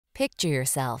Picture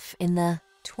yourself in the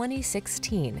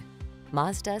 2016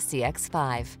 Mazda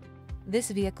CX-5.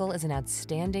 This vehicle is an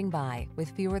outstanding buy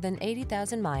with fewer than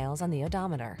 80,000 miles on the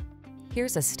odometer.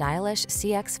 Here's a stylish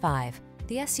CX-5,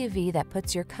 the SUV that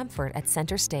puts your comfort at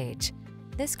center stage.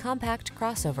 This compact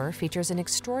crossover features an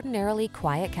extraordinarily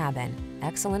quiet cabin,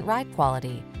 excellent ride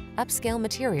quality, upscale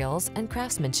materials and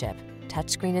craftsmanship,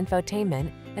 touchscreen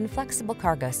infotainment, and flexible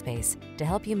cargo space to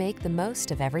help you make the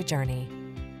most of every journey.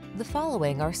 The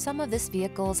following are some of this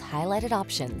vehicle's highlighted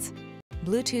options: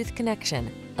 Bluetooth connection,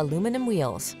 aluminum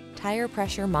wheels, tire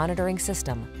pressure monitoring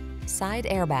system, side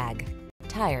airbag,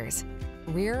 tires,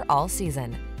 rear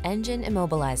all-season, engine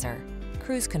immobilizer,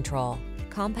 cruise control,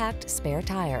 compact spare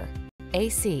tire,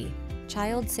 AC,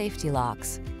 child safety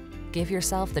locks. Give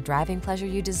yourself the driving pleasure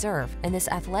you deserve in this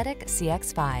athletic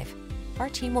CX-5. Our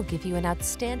team will give you an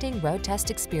outstanding road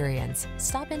test experience.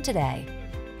 Stop in today.